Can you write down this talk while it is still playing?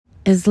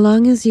As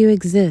Long as You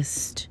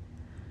Exist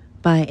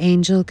by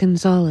Angel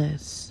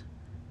Gonzalez,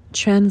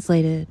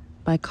 translated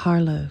by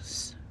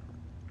Carlos.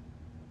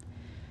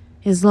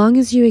 As long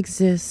as you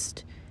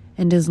exist,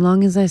 and as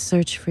long as I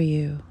search for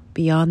you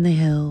beyond the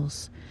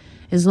hills,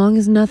 as long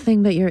as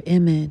nothing but your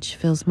image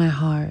fills my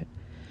heart,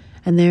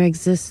 and there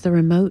exists the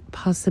remote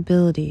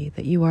possibility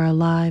that you are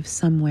alive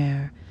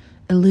somewhere,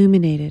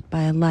 illuminated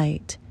by a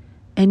light,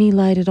 any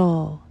light at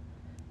all,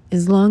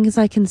 as long as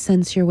I can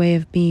sense your way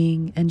of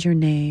being and your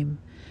name,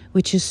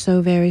 which is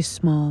so very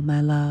small,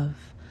 my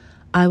love,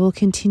 I will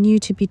continue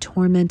to be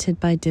tormented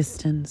by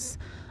distance,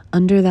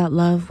 under that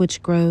love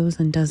which grows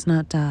and does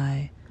not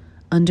die,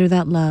 under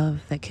that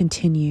love that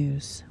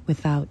continues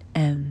without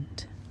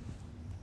end.